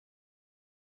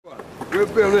We'll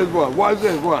film this one. Watch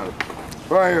this one.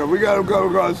 Right here. We got him go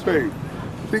across the street.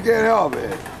 She can't help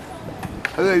it.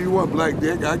 I said, you want black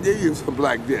dick? I'll give you some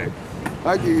black dick.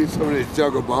 I'll give you some of this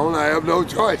juggle bone. I have no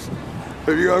choice.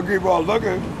 If you're going to keep on looking,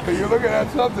 and you're looking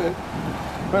at something,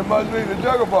 it must be the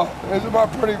juggle bone. This is my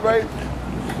pretty face.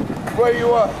 Where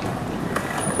you at?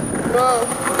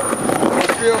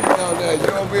 Film down there. You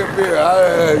owe me a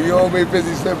beer. You owe me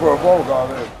 50 cents for a phone call,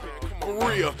 man. For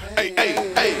real. Hey,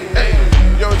 hey, hey,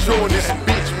 hey. Young Joe in this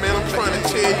bitch, man. I'm trying to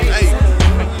tell you, hey.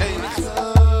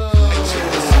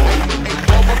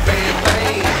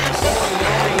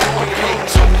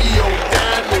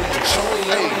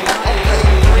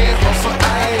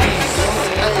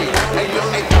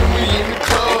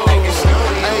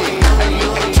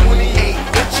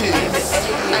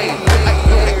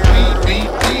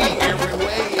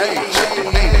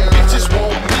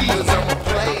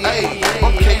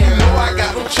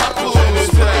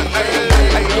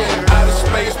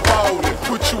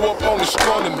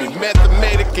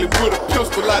 Mathematically with a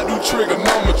pistol, I do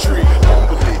trigonometry.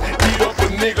 Humbly, eat up a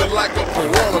nigga like a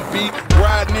piranha bee.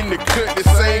 Riding in the cut, the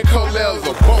same color as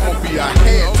a bumblebee. I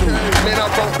had to, man, I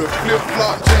wrote the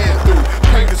flip-flop jam through.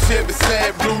 Paint the Chevy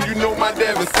sad blue, you know my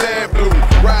dad is sad blue.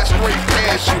 Ride straight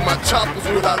past you, my choppers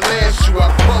without last you. I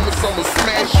promise I'ma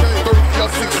smash you, 30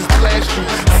 6 splash you.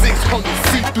 600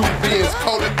 see-through bins,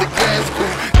 call it the gas crew.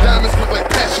 Diamonds look like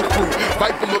passion fruit,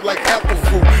 Viper look like apple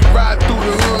fruit. Ride through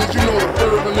the hood, you know the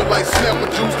bourbon look like snapper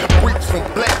juice. Bricks from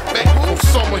Black Back, from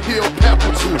Summer Hill,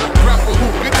 Pepper Juice. Rapper who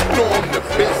explore I'm the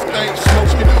best thing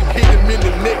smoking. Hit him in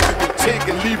the neck with the tank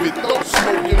and leave it throat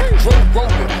smoking. Drunk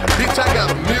rolling, bitch, I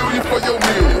got $1 million for your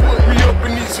million. We up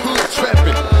in these hoods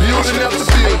trapping, building after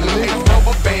building. Niggas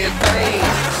rubber band things.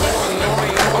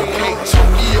 Okay,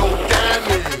 Tokyo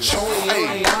diamond.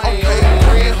 Hey, okay,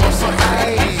 red hustle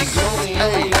eyes.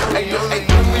 Hey, hey, yo, they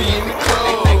do me in the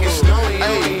club.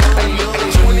 Hey, hey, yo,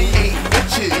 28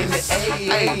 inches.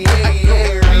 Hey, hey, yo,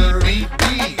 BBB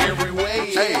every way.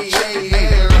 Hey,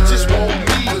 hey, bitches want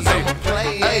me.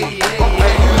 Hey,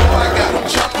 okay, you know I got them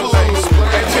choppers.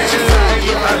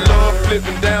 I love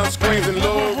flipping down screens and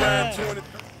low around 20.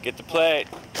 Get the plate.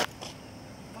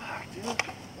 Fuck, dude.